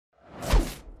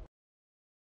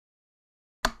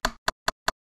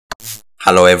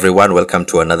Hello everyone, welcome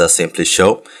to another Simply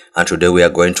Show, and today we are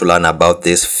going to learn about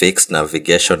this fixed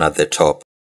navigation at the top.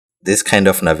 This kind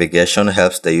of navigation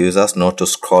helps the users not to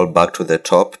scroll back to the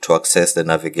top to access the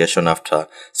navigation after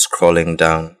scrolling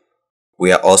down.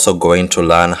 We are also going to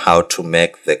learn how to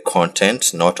make the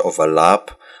content not overlap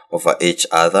over each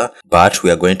other, but we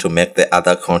are going to make the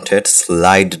other content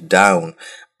slide down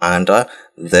under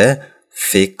the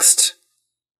fixed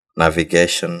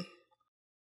navigation.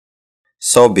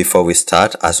 So before we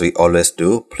start, as we always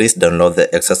do, please download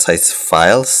the exercise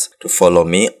files to follow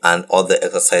me, and all the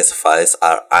exercise files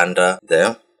are under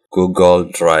the Google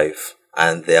Drive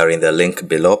and they are in the link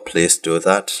below. Please do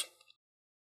that.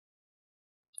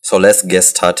 So let's get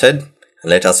started.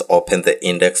 Let us open the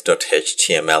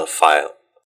index.html file.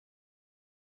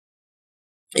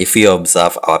 If you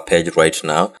observe our page right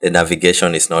now, the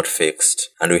navigation is not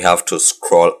fixed and we have to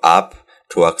scroll up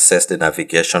to access the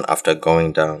navigation after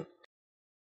going down.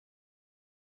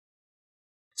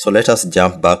 So let us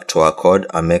jump back to our code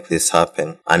and make this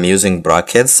happen. I'm using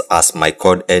brackets as my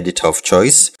code editor of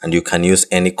choice, and you can use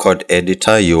any code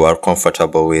editor you are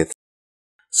comfortable with.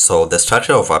 So the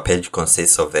structure of our page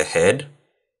consists of the head,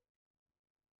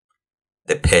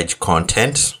 the page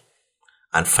content,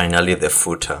 and finally the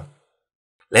footer.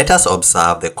 Let us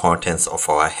observe the contents of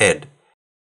our head.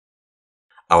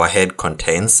 Our head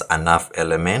contains a nav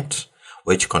element,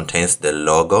 which contains the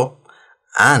logo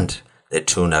and the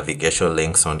two navigation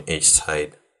links on each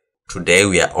side. Today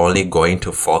we are only going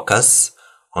to focus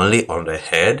only on the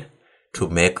head to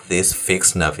make this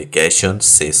fixed navigation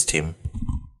system.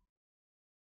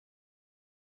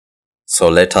 So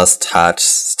let us start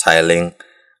styling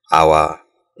our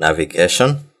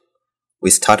navigation.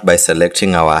 We start by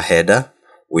selecting our header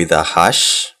with a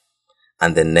hash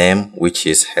and the name, which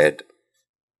is head.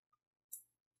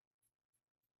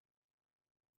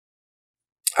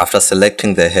 After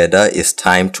selecting the header, it's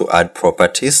time to add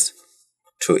properties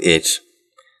to it.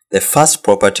 The first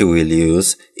property we'll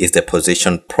use is the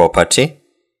position property,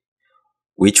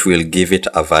 which will give it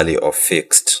a value of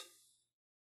fixed,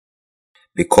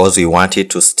 because we want it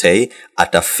to stay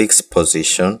at a fixed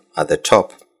position at the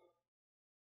top.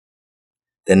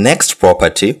 The next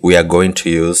property we are going to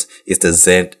use is the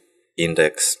Z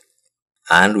index,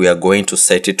 and we are going to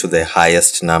set it to the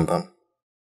highest number.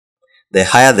 The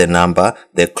higher the number,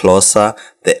 the closer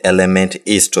the element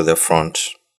is to the front.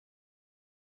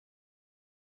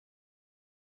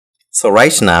 So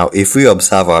right now, if we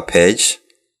observe our page,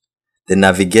 the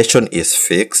navigation is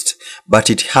fixed, but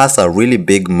it has a really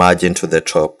big margin to the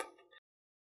top.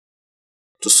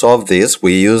 To solve this,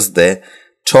 we use the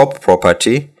top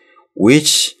property,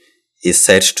 which is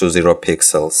set to 0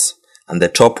 pixels. And the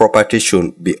top property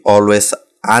should be always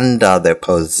under the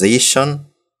position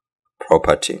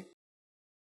property.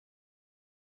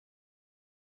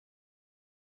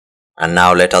 And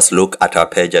now let us look at our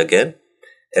page again.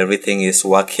 Everything is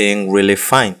working really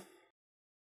fine.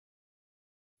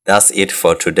 That's it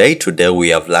for today. Today we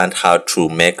have learned how to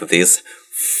make this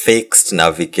fixed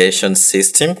navigation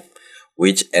system,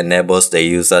 which enables the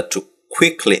user to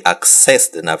quickly access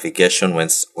the navigation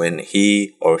when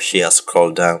he or she has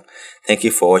scrolled down. Thank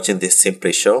you for watching this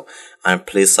Simply Show, and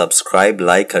please subscribe,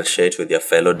 like and share it with your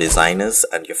fellow designers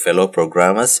and your fellow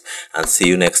programmers, and see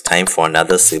you next time for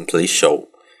another Simply Show.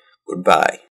 Goodbye.